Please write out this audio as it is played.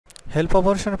Help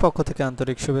অপারেশনের পক্ষ থেকে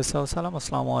আন্তরিক শুভেচ্ছা ও সালাম।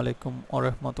 আসসালামু আলাইকুম ওয়া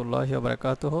রাহমাতুল্লাহি ওয়া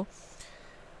বারাকাতুহু।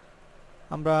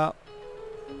 আমরা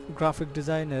গ্রাফিক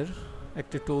ডিজাইনের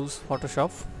একটি টুলস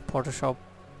ফটোশপ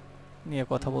নিয়ে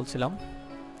কথা বলছিলাম।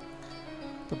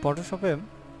 তো ফটোশপে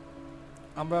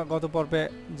আমরা গত পর্বে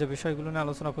যে বিষয়গুলো নিয়ে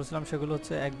আলোচনা করছিলাম সেগুলো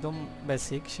হচ্ছে একদম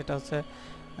বেসিক। সেটা হচ্ছে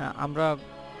আমরা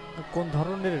কোন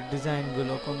ধরনের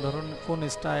ডিজাইনগুলো কোন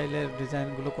স্টাইলের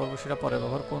ডিজাইনগুলো করব সেটা পরে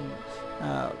ব্যবহার, কোন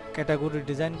ক্যাটাগরির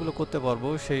ডিজাইনগুলো করতে পারবো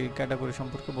সেই ক্যাটাগরি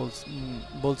সম্পর্কে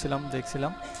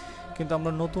দেখছিলাম। কিন্তু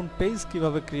আমরা নতুন পেজ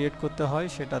কিভাবে ক্রিয়েট করতে হয়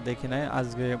সেটা দেখি নাই।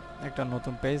 আজকে একটা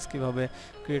নতুন পেজ কিভাবে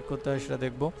ক্রিয়েট করতে হয় সেটা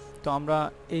দেখব। তো আমরা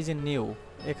এই যে নিউ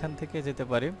এখান থেকে যেতে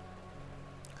পারি,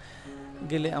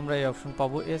 গেলে আমরা এই অপশন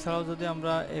পাবো। এছাড়াও যদি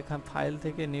আমরা এখান ফাইল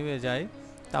থেকে নিউয়ে যাই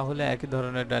তাহলে একই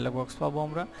ধরনের ডায়লগ বক্স পাবো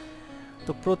আমরা।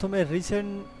 তো প্রথমে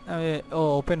রিসেন্ট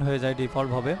ওপেন হয়ে যায়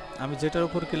ডিফল্টভাবে। আমি যেটার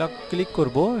উপর ক্লিক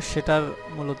করব সেটার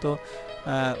মূলত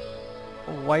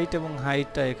হোয়াইট এবং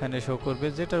হাইটটা এখানে শো করবে।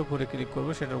 যেটার উপরে ক্লিক করব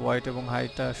সেটার হোয়াইট এবং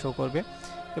হাইটটা শো করবে।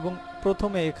 এবং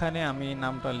প্রথমে এখানে আমি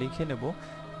নামটা লিখে নেব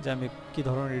যে আমি কি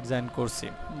ধরনের ডিজাইন করছি।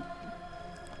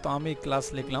 তো আমি ক্লাস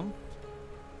লিখলাম,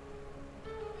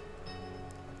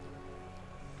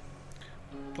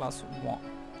 ক্লাস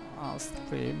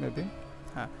 3 মেবি,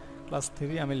 হ্যাঁ ক্লাস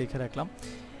 3 আমি লিখে রাখলাম।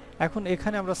 এখন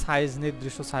এখানে আমরা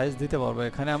নির্দিষ্ট সাইজ দিতে পারবো।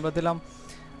 এখানে আমরা দিলাম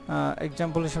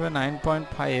এক্সাম্পল হিসেবে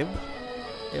 9.5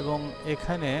 এবং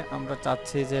এখানে আমরা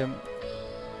চাচ্ছি যে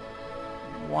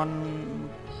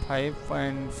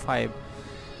 15.5।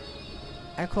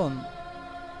 এখন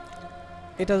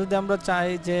এটা যদি আমরা চাই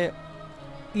যে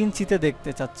ইঞ্চিতে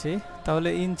দেখতে চাচ্ছি তাহলে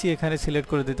ইঞ্চি এখানে সিলেক্ট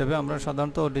করে দিতে হবে। আমরা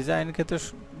সাধারণত ডিজাইন ক্ষেত্রে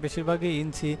বেশিরভাগই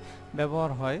ইঞ্চি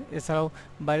ব্যবহার হয়। এছাড়াও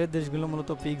বাইরের দেশগুলো মূলত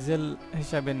পিক্সেল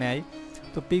হিসাবে নেয়।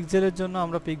 তো পিক্সেলের জন্য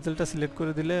আমরা পিক্সেলটা সিলেক্ট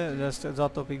করে দিলে জাস্ট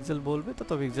যত পিক্সেল বলবে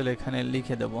তত পিক্সেল এখানে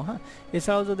লিখে দেবো। হ্যাঁ,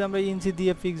 এছাড়াও যদি আমরা ইঞ্চি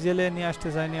দিয়ে পিক্সেলে নিয়ে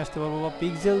আসতে পারবো, বা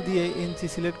পিক্সেল দিয়ে ইঞ্চি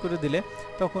সিলেক্ট করে দিলে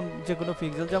তখন যে কোনো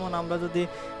পিক্সেল, যেমন আমরা যদি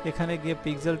এখানে গিয়ে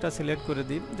পিক্সেলটা সিলেক্ট করে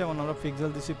দিই, যেমন আমরা পিক্সেল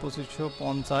দিচ্ছি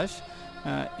 2550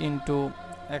 ইন্টু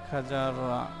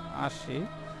 1080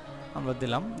 আমরা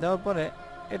দিলাম। দেওয়ার পরে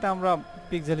এটা আমরা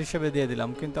পিক্সেল হিসেবে দিয়ে দিলাম।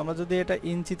 কিন্তু আমরা যদি এটা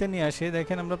ইঞ্চিতে নিয়ে আসি,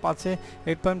 দেখেন আমরা পাচ্ছি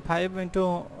 8.5 ইন্টু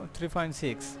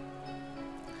 3.6।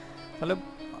 তাহলে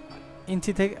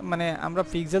ইঞ্চি থেকে মানে আমরা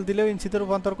পিক্সেল দিলেও ইঞ্চিতে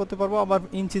রূপান্তর করতে পারবো, আবার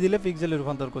ইঞ্চি দিলে পিক্সেলে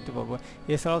রূপান্তর করতে পারবো।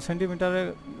 এছাড়াও সেন্টিমিটারে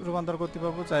রূপান্তর করতে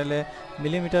পারবো, চাইলে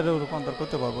মিলিমিটারেও রূপান্তর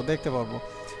করতে পারবো, দেখতে পারবো।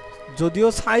 যদিও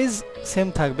সাইজ সেম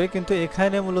থাকবে কিন্তু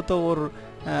এখানে মূলত ওর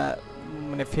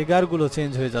মানে ফিগারগুলো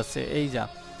চেঞ্জ হয়ে যাচ্ছে, এই যা।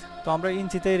 তো আমরা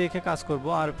ইঞ্চিতেই রেখে কাজ করব,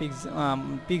 আর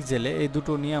পিক্সেলে এই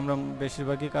দুটো নিয়ে আমরা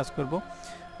বেশিরভাগই কাজ করব।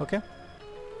 ওকে,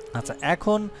 আচ্ছা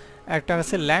এখন একটা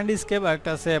আছে ল্যান্ডস্কেপ আর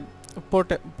একটা আছে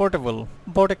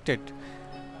প্রোটেক্টেড,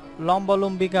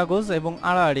 লম্বালম্বি কাগজ এবং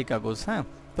আড়াআড়ি কাগজ। হ্যাঁ,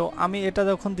 তো আমি এটা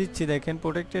যখন দিচ্ছি, দেখেন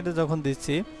প্রোটেক্টেডে যখন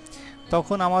দিচ্ছি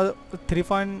তখন আমার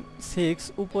 3.6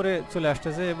 উপরে চলে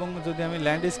আসতেছে, এবং যদি আমি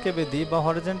ল্যান্ডস্কেপে দিই বা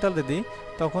হরিজন্টালে দিই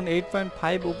তখন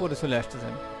 8.5 উপরে চলে আসতেছে।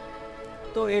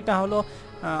 তো এটা হলো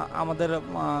আমাদের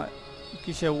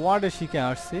কিসে ওয়ার্ডে শিখে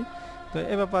আসছি। তো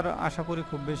এ ব্যাপার আশা করি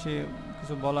খুব বেশি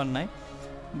কিছু বলার নাই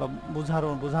বা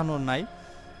বোঝানোর নাই।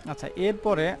 আচ্ছা,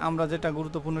 এরপরে আমরা যেটা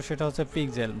গুরুত্বপূর্ণ সেটা হচ্ছে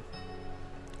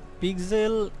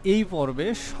পিক্সেল এই পর্বে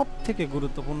সব থেকে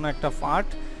গুরুত্বপূর্ণ একটা পার্ট।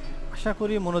 আশা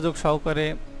করি মনোযোগ সহকারে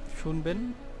শুনবেন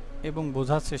এবং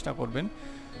বোঝার চেষ্টা করবেন।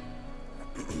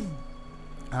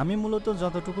 আমি মূলত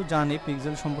যতটুকু জানি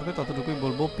পিক্সেল সম্পর্কে ততটুকুই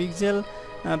বলবো। পিক্সেল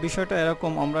বিষয়টা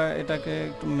এরকম, আমরা এটাকে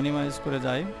একটু মিনিমাইজ করে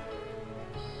যাই।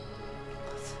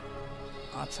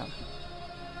 আচ্ছা,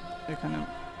 এখানে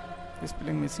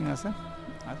স্পেলিং মিসিং আছে।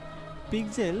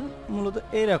 পিক্সেল মূলত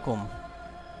এরকম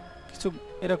কিছু,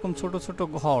 এরকম ছোট ছোট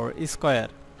ঘর, স্কয়ার।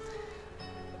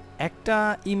 একটা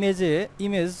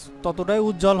ইমেজ ততটাই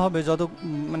উজ্জ্বল হবে যত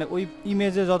মানে ওই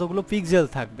ইমেজে যতগুলো পিক্সেল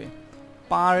থাকবে।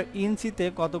 পার ইঞ্চিতে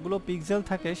কতগুলো পিক্সেল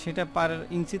থাকে, সেটা পার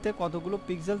ইঞ্চিতে কতগুলো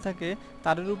পিক্সেল থাকে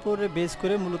তার উপরে বেস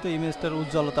করে মূলত ইমেজটার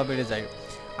উজ্জ্বলতা বেড়ে যায়।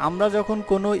 আমরা যখন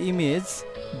কোনো ইমেজ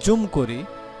জুম করি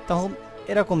তখন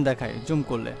এরকম দেখায়, জুম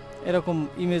করলে এরকম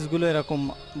ইমেজগুলো এরকম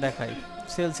দেখায়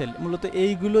সেল, মূলত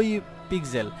এইগুলোই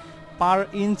পিক্সেল। পার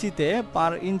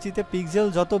ইঞ্চিতে পিক্সেল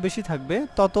যত বেশি থাকবে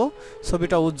তত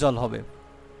ছবিটা উজ্জ্বল হবে।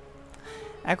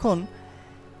 এখন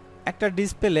একটা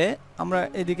ডিসপ্লে, আমরা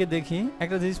এদিকে দেখি,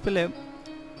 একটা ডিসপ্লে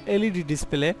এলইডি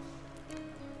ডিসপ্লে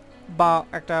বা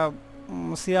একটা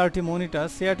সিআরটি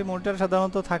মনিটর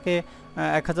সাধারণত থাকে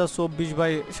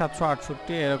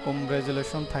 1024x768 এরকম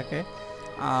রেজুলেশন থাকে।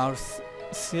 আর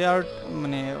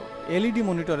মানে এলইডি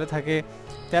মনিটরে থাকে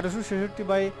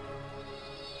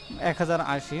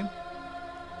 1366x1080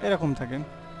 এরকম থাকে।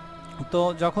 তো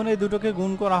যখন এই দুটোকে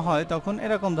গুণ করা হয় তখন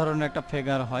এরকম ধরনের একটা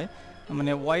ফিগার হয়।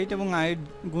 মানে হোয়াইট এবং হাইট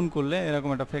গুণ করলে এরকম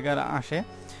একটা ফিগার আসে।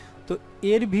 তো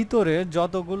এর ভিতরে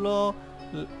যতগুলো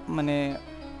মানে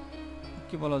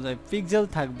কি বলা যায় পিক্সেল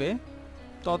থাকবে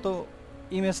তত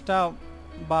ইমেজটা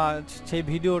বা সেই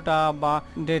ভিডিওটা বা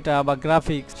ডেটা বা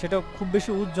গ্রাফিক্স সেটা খুব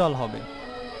বেশি উজ্জ্বল হবে।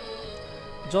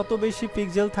 যত বেশি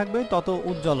পিক্সেল থাকবে তত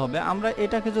উজ্জ্বল হবে। আমরা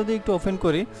এটাকে যদি একটু ওপেন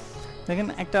করি, দেখেন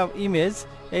একটা ইমেজ,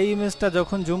 এই ইমেজটা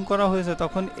যখন জুম করা হয়েছে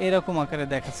তখন এরকম আকারে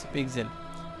দেখাচ্ছে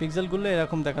পিক্সেলগুলো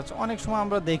এরকম দেখাচ্ছে। অনেক সময়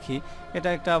আমরা দেখি এটা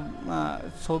একটা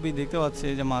ছবি দেখতে পাচ্ছি,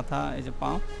 এই যে মাথা, এই যে পা,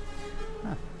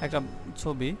 একটা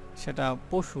ছবি, সেটা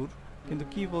পশুর, কিন্তু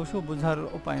কি পশু বোঝার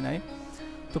উপায় নাই।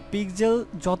 তো পিক্সেল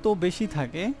যত বেশি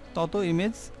থাকে তত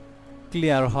ইমেজ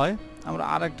ক্লিয়ার হয়। আমরা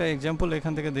আর একটা এক্সাম্পল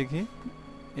এখান থেকে দেখি।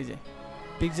 এই যে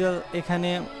পিক্সেল এখানে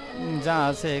যা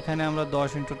আছে, এখানে আমরা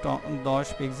 10x10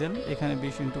 পিক্সেল, এখানে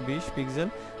 20x20 পিক্সেল,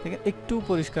 দেখেন একটু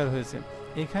পরিষ্কার হয়েছে।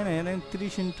 এখানে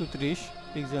 30x30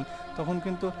 পিক্সেল, তখন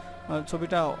কিন্তু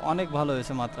ছবিটা অনেক ভালো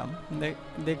হয়েছে। মাত্রা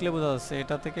দেখলে বোঝা যাচ্ছে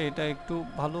এটা থেকে এটা একটু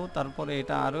ভালো, তারপরে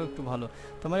এটা আরও একটু ভালো।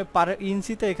 তার মানে পার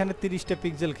ইঞ্চিতে এখানে 30টা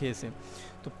পিক্সেল খেয়েছে।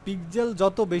 তো পিক্সেল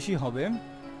যত বেশি হবে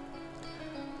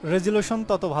রেজুলেশন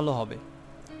তত ভালো হবে।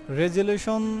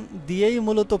 রেজুলেশন দিয়েই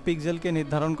মূলত পিক্সেলকে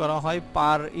নির্ধারণ করা হয়,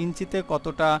 পার ইঞ্চিতে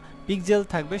কতটা পিক্সেল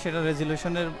থাকবে সেটা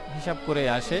রেজুলেশনের হিসাব করে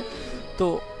আসে। তো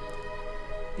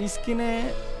স্ক্রিনে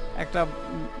একটা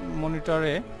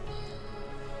মনিটরে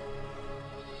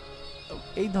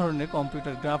এই ধরনের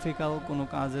কম্পিউটার গ্রাফিক্যাল কোনো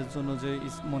কাজের জন্য যে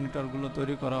মনিটরগুলো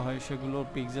তৈরি করা হয় সেগুলোর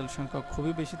পিক্সেল সংখ্যা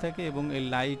খুবই বেশি থাকে এবং এই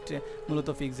লাইট মূলত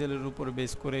পিক্সেলের উপর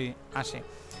বেস করেই আসে।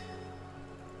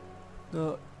 তো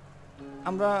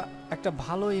আমরা একটা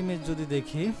ভালো ইমেজ যদি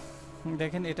দেখি,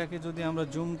 দেখেন এটাকে যদি আমরা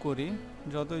জুম করি,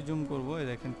 যতই জুম করব এই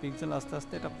দেখেন পিক্সেল আস্তে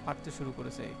আস্তে এটা ফাটতে শুরু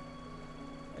করেছে।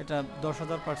 এটা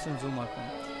 10,000% জুম এখন,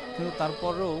 কিন্তু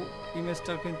তারপরেও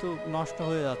ইমেজটার কিন্তু নষ্ট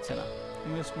হয়ে যাচ্ছে না,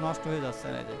 ইমেজ নষ্ট হয়ে যাচ্ছে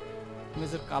না, যে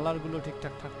ইমেজের কালারগুলো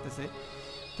ঠিকঠাক থাকতেছে।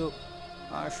 তো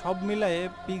সব মিলায়ে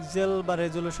পিক্সেল বা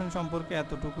রেজুলেশন সম্পর্কে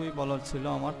এতটুকুই বলার ছিল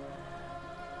আমার।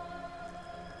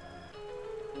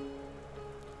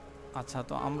 আচ্ছা,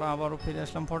 তো আমরা আবারও ফিরে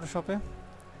আসলাম ফটোশপে।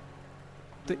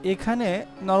 তো এখানে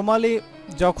নর্মালি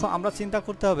যখন আমরা চিন্তা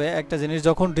করতে হবে একটা জিনিস,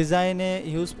 যখন ডিজাইনে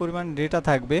হিউজ পরিমাণ ডেটা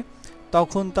থাকবে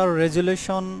তখন তার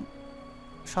রেজুলেশন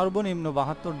সর্বনিম্ন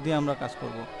 72 দিয়ে আমরা কাজ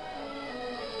করব।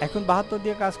 এখন 72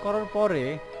 দিয়ে কাজ করার পরে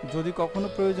যদি কখনো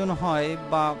প্রয়োজন হয়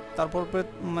বা তারপর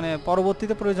মানে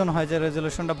পরবর্তীতে প্রয়োজন হয় যে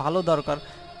রেজুলেশনটা ভালো দরকার,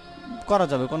 করা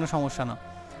যাবে, কোনো সমস্যা না,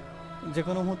 যে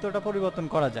কোনো মুহূর্তে ওটা পরিবর্তন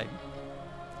করা যায়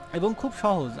এবং খুব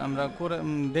সহজ, আমরা করে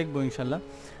দেখবো ইনশাল্লাহ।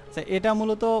 আচ্ছা, এটা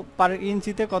মূলত পার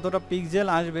ইঞ্চিতে কতটা পিক্সেল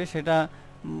আসবে সেটা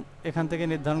এখান থেকে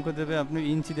নির্ধারণ করে দেবে। আপনি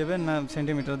ইঞ্চি দেবেন না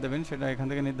সেন্টিমিটার দেবেন সেটা এখান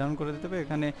থেকে নির্ধারণ করে দিতে হবে।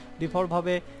 এখানে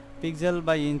ডিফল্টভাবে পিক্সেল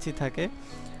বা ইঞ্চি থাকে।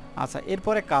 আচ্ছা,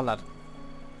 এরপরে কালার,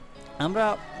 আমরা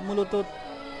মূলত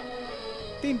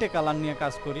 3টে কালার নিয়ে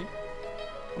কাজ করি,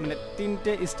 মানে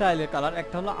 3টে স্টাইলের কালার।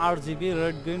 একটা হলো RGB,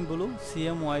 red, green, blue,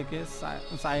 CMYK,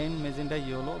 sign, magenta,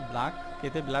 yellow, black,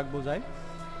 কেতে ব্ল্যাক বোঝায়,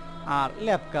 আর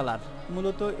ল্যাব কালার।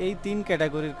 মূলত এই 3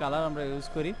 ক্যাটাগরির কালার আমরা ইউজ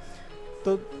করি।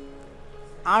 তো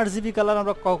RGB কালার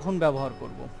আমরা কখন ব্যবহার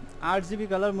করব? RGB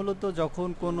কালার মূলত যখন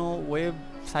কোনো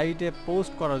ওয়েবসাইটে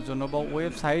পোস্ট করার জন্য বা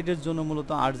ওয়েবসাইটের জন্য মূলত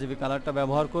RGB কালারটা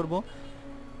ব্যবহার করব।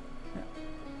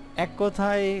 এক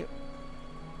কথায়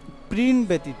প্রিন্ট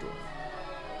ব্যতীত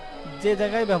যে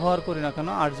জায়গায় ব্যবহার করি না কেন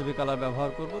RGB কালার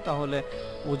ব্যবহার করব, তাহলে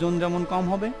ওজন যেমন কম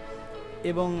হবে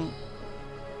এবং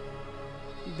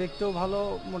দেখতেও ভালো,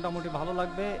 মোটামুটি ভালো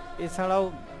লাগবে। এছাড়াও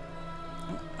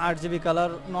RGB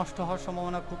কালার নষ্ট হওয়ার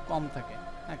সম্ভাবনা খুব কম থাকে,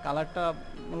 কালারটা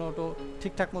মূলত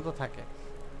ঠিকঠাক মতো থাকে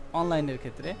অনলাইনের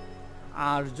ক্ষেত্রে।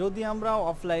 আর যদি আমরা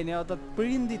অফলাইনে অর্থাৎ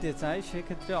প্রিন্ট দিতে চাই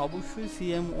সেক্ষেত্রে অবশ্যই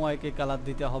CMYK কালার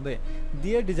দিতে হবে,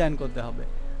 দিয়ে ডিজাইন করতে হবে।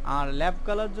 আর ল্যাব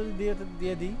কালার যদি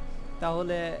দিয়ে দিই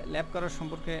তাহলে ল্যাব কালার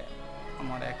সম্পর্কে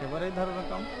আমার একেবারেই ধারণা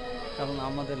কম, কারণ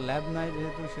আমাদের ল্যাব নাই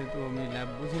সেহেতু আমি ল্যাব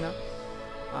বুঝি না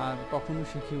আর কখনো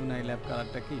শিখিও নাই ল্যাব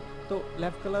কালারটা কি। তো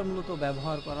ল্যাব কালার মূলত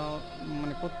ব্যবহার করা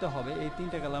মানে করতে হবে, এই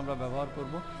 3টে কালার আমরা ব্যবহার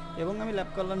করব। এবং আমি ল্যাব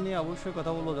কালার নিয়ে অবশ্যই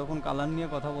কথা বলবো, যখন কালার নিয়ে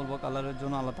কথা বলবো, কালারের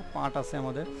জন্য আলাদা পার্ট আছে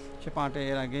আমাদের, সে পার্টে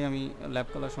এর আগে আমি ল্যাব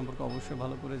কালার সম্পর্কে অবশ্যই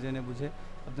ভালো করে জেনে বুঝে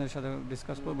আপনাদের সাথে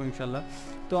ডিসকাস করবো ইনশাল্লাহ।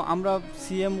 তো আমরা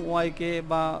CMYK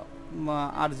বা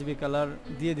RGB কালার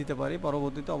দিয়ে দিতে পারি,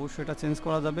 পরবর্তীতে অবশ্যই এটা চেঞ্জ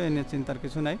করা যাবে, এ নিয়ে চিন্তার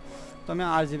কিছু নাই। তো আমি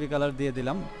RGB কালার দিয়ে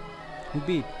দিলাম।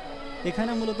 বিট,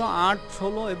 এখানে মূলত 8,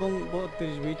 16 এবং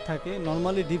 32 বিট থাকে।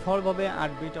 নর্মালি ডিফল্টভাবে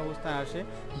 8 বিট অবস্থায় আসে।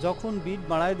 যখন বিট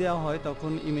বাড়ায় দেওয়া হয়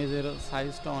তখন ইমেজের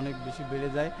সাইজটা অনেক বেশি বেড়ে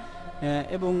যায়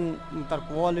এবং তার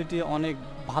কোয়ালিটি অনেক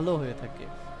ভালো হয়ে থাকে।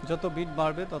 যত বিট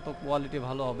বাড়বে তত কোয়ালিটি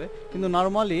ভালো হবে। কিন্তু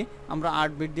নর্মালি আমরা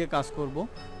 8 বিট দিয়ে কাজ করব,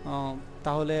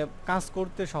 তাহলে কাজ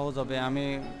করতে সহজ হবে। আমি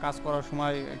কাজ করার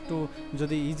সময় একটু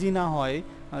যদি ইজি না হয়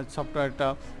সফটওয়্যারটা,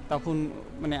 তখন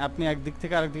মানে আপনি একদিক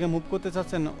থেকে আরেকদিকে মুভ করতে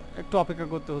চাচ্ছেন, একটু অপেক্ষা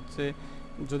করতে হচ্ছে।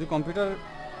 যদি কম্পিউটার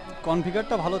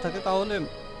কনফিগারটা ভালো থাকে তাহলে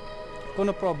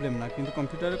কোনো প্রবলেম না, কিন্তু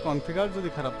কম্পিউটারের কনফিগার যদি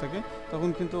খারাপ থাকে তখন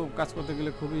কিন্তু কাজ করতে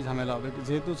গেলে খুবই ঝামেলা হবে।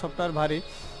 যেহেতু সফটওয়্যার ভারী,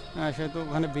 সেহেতু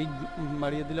ওখানে বিট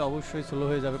বাড়িয়ে দিলে অবশ্যই স্লো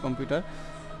হয়ে যাবে কম্পিউটার।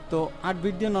 তো 8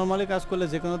 বিট দিয়ে নর্মালি কাজ করলে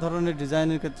যে কোনো ধরনের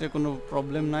ডিজাইনের ক্ষেত্রে কোনো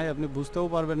প্রবলেম নাই, আপনি বুঝতেও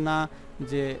পারবেন না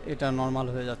যে এটা নর্মাল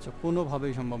হয়ে যাচ্ছে,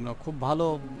 কোনোভাবেই সম্ভব না। খুব ভালো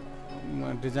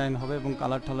ডিজাইন হবে এবং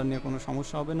কালার ঠালার নিয়ে কোনো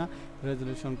সমস্যা হবে না।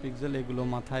 রেজলিউশন, পিক্সেল এগুলো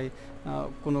মাথায়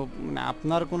কোনো মানে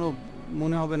আপনার কোনো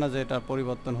মনে হবে না যে এটা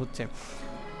পরিবর্তন হচ্ছে।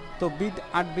 তো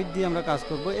 8 বিট দিয়ে আমরা কাজ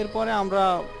করব। এরপরে আমরা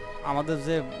আমাদের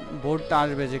যে বোর্ডটা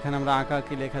আসবে, যেখানে আমরা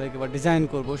আঁকাআঁকি, লেখালেখি বা ডিজাইন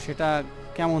করব, সেটা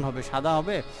কেমন হবে? সাদা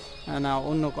হবে না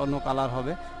অন্য কোনো কালার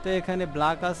হবে? তো এখানে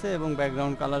ব্ল্যাক আছে এবং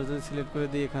ব্যাকগ্রাউন্ড কালার যদি সিলেক্ট করে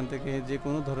দিই, এখান থেকে যে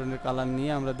কোনো ধরনের কালার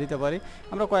নিয়ে আমরা দিতে পারি।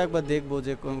 আমরা কয়েকবার দেখব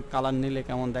যে কোন কালার নিলে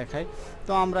কেমন দেখায়।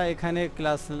 তো আমরা এখানে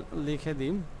ক্লাস লিখে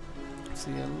দিই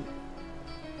সিএল,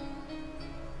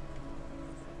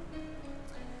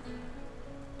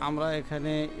 আমরা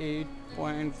এখানে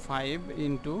 8.5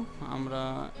 ইন্টু আমরা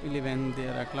 11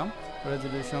 দিয়ে রাখলাম,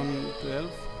 রেজলিউশন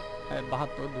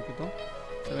 72 দুঃখিত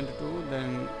 72,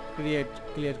 দেন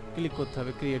ক্লিক করতে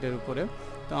হবে ক্রিয়েটের উপরে।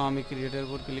 তো আমি ক্রিয়েটের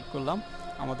উপর ক্লিক করলাম,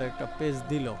 আমাদের একটা পেজ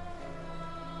দিল।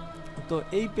 তো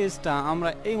এই পেজটা আমরা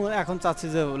এখন চাচ্ছি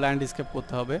যে ল্যান্ডস্কেপ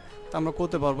করতে হবে, তো আমরা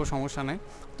করতে পারবো, সমস্যা নেই।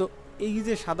 তো এই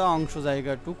যে সাদা অংশ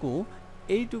জায়গাটুকু,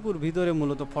 এইটুকুর ভিতরে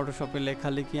মূলত ফটোশপে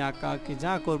লেখালেখি, আঁকাআঁকি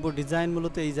যা করব, ডিজাইন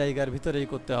মূলত এই জায়গার ভিতরেই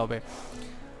করতে হবে।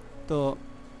 তো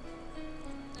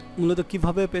মূলত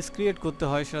কিভাবে পেজ ক্রিয়েট করতে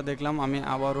হয় সেটা দেখলাম, আমি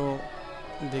আবারও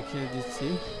দেখিয়ে দিচ্ছি।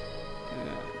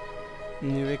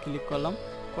 নিউয়ে ক্লিক করলাম,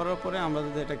 করার পরে আমরা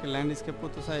যদি এটাকে ল্যান্ডস্কেপ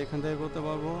করতে চাই এখান থেকে করতে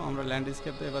পারবো। আমরা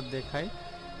ল্যান্ডস্কেপে এবার দেখাই।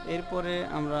 এরপরে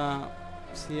আমরা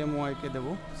সিএমওয়াইকে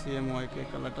দেবো, সিএমওয়াইকে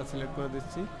কালারটা সিলেক্ট করে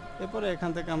দিচ্ছি। এরপরে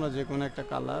এখান থেকে আমরা যে কোনো একটা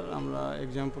কালার, আমরা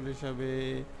এক্সাম্পল হিসাবে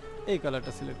এই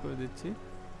কালারটা সিলেক্ট করে দিচ্ছি,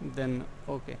 দেন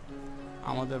ওকে।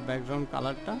 আমাদের ব্যাকগ্রাউন্ড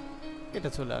কালারটা এটা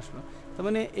চলে আসলো। তার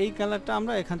মানে এই কালারটা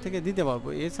আমরা এখান থেকে দিতে পারবো।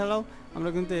 এছাড়াও আমরা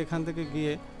কিন্তু এখান থেকে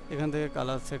গিয়ে এখান থেকে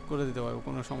কালার সেট করে দিতে পারবো,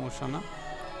 কোনো সমস্যা না।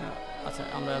 আচ্ছা,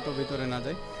 আমরা এত ভিতরে না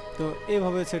যাই, তো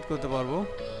এইভাবে সেট করতে পারবো।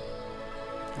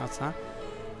 আচ্ছা,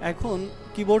 এখন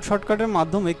কিবোর্ড শর্টকাটের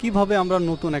মাধ্যমে কিভাবে আমরা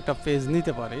নতুন একটা পেজ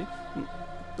নিতে পারি।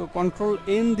 তো কন্ট্রোল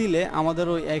এন দিলে আমাদের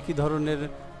ওই একই ধরনের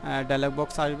ডায়লগ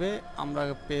বক্স আসবে। আমরা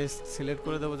পেজ সিলেক্ট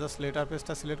করে দেবো, জাস্ট লেটার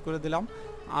পেজটা সিলেক্ট করে দিলাম।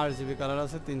 RGB কালার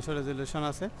আছে, 300 রেজলিউশন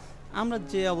আছে। আমরা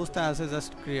যে অবস্থায় আছে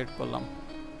জাস্ট ক্রিয়েট করলাম,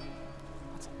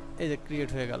 এই যে ক্রিয়েট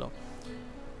হয়ে গেল।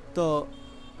 তো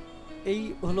এই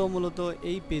হলো মূলত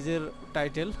এই পেজের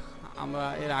টাইটেল। আমরা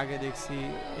এর আগে দেখছি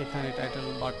এখানে টাইটেল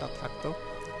বারটা থাকতো,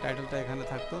 টাইটেলটা এখানে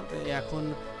থাকতো। তো এখন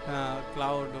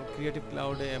ক্রিয়েটিভ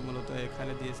ক্লাউডে মূলত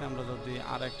এখানে দিয়েছে। আমরা যদি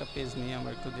আর একটা পেজ নিয়ে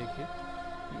আমরা একটু দেখি,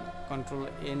 কন্ট্রোল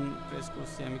এন প্রেস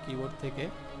করছি আমি কিবোর্ড থেকে,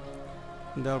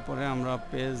 দেওয়ার পরে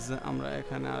আমরা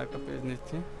এখানে আর একটা পেজ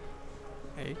নিচ্ছি।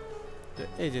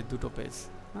 এই যে দুটো পেজ,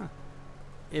 হ্যাঁ,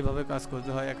 এইভাবে কাজ করতে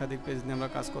হয়। একাধিক পেজ নিয়ে আমরা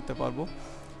কাজ করতে পারবো,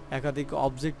 একাধিক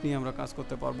অবজেক্ট নিয়ে আমরা কাজ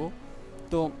করতে পারবো।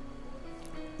 তো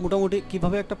মোটামুটি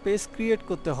কিভাবে একটা পেজ ক্রিয়েট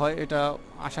করতে হয় এটা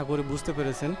আশা করি বুঝতে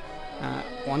পেরেছেন।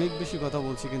 অনেক বেশি কথা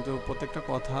বলছি, কিন্তু প্রত্যেকটা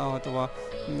কথা হয়তোবা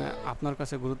আপনার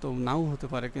কাছে গুরুত্ব নাও হতে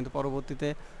পারে, কিন্তু পরবর্তীতে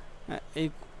এই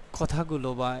কথাগুলো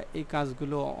বা এই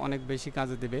কাজগুলো অনেক বেশি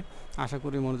কাজে দেবে। আশা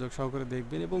করি মনোযোগ সহকারে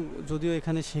দেখবেন। এবং যদিও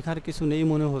এখানে শেখার কিছু নেই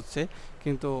মনে হচ্ছে,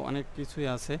 কিন্তু অনেক কিছুই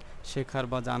আছে শেখার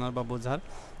বা জানার বা বোঝার।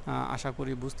 আশা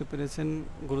করি বুঝতে পেরেছেন,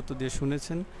 গুরুত্ব দিয়ে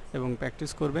শুনেছেন এবং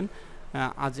প্র্যাকটিস করবেন।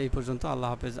 আজ এই পর্যন্ত। আল্লাহ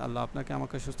হাফেজ। আল্লাহ আপনাকে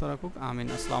আমাকে সুস্থ রাখুক, আমিন।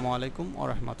 আসসালামু আলাইকুম ওয়া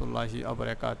রাহমাতুল্লাহি ওয়া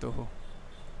বারাকাতুহু।